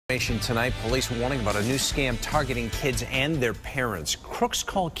Tonight, police warning about a new scam targeting kids and their parents. Crooks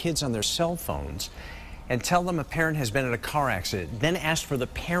call kids on their cell phones and tell them a parent has been in a car accident, then ask for the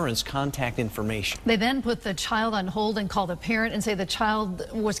parent's contact information. They then put the child on hold and call the parent and say the child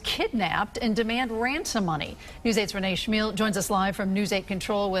was kidnapped and demand ransom money. News 8's Renee Chmiel joins us live from News 8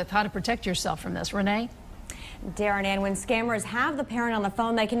 Control with how to protect yourself from this. Renee? Darren, and when scammers have the parent on the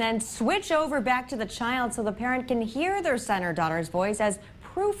phone, they can then switch over back to the child so the parent can hear their son or daughter's voice as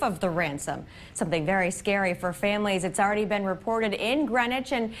proof of the ransom. Something very scary for families. It's already been reported in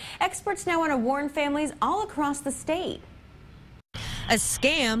Greenwich, and experts now want to warn families all across the state. A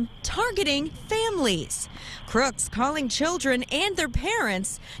scam targeting families. Crooks calling children and their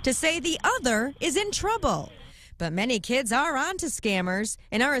parents to say the other is in trouble. But many kids are onto scammers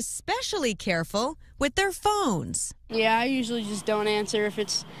and are especially careful with their phones. Yeah, I usually just don't answer if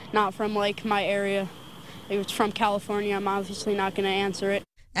it's not from like my area. If it's from California, I'm obviously not going to answer it.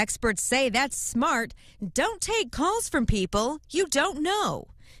 Experts say that's smart. Don't take calls from people you don't know.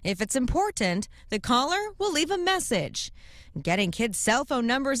 If it's important, the caller will leave a message. Getting kids' cell phone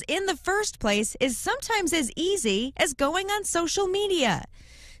numbers in the first place is sometimes as easy as going on social media.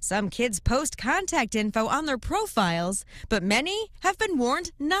 Some kids post contact info on their profiles, but many have been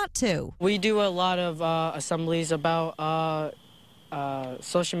warned not to. We do a lot of assemblies about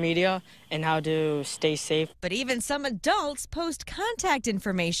social media and how to stay safe. But even some adults post contact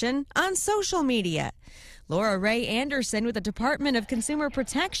information on social media. Laura Ray Anderson with the Department of Consumer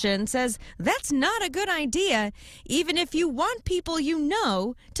Protection says that's not a good idea, even if you want people you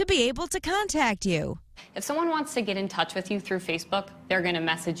know to be able to contact you. If someone wants to get in touch with you through Facebook, they're going to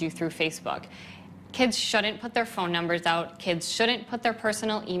message you through Facebook. Kids shouldn't put their phone numbers out. Kids shouldn't put their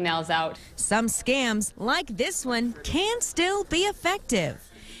personal emails out. Some scams, like this one, can still be effective.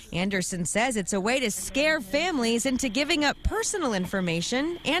 Anderson says it's a way to scare families into giving up personal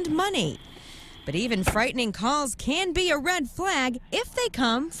information and money. But even frightening calls can be a red flag if they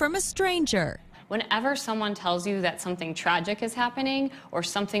come from a stranger. Whenever someone tells you that something tragic is happening or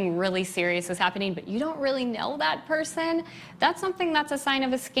something really serious is happening, but you don't really know that person, that's a sign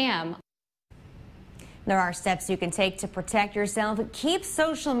of a scam. There are steps you can take to protect yourself. Keep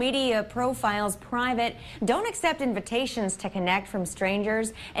social media profiles private. Don't accept invitations to connect from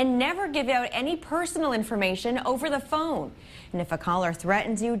strangers, and never give out any personal information over the phone. And if a caller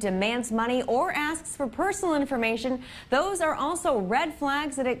threatens you, demands money, or asks for personal information, those are also red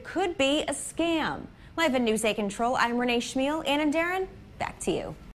flags that it could be a scam. Live in News 8 Control, I'm Renee Chmiel. Ann and Darren, back to you.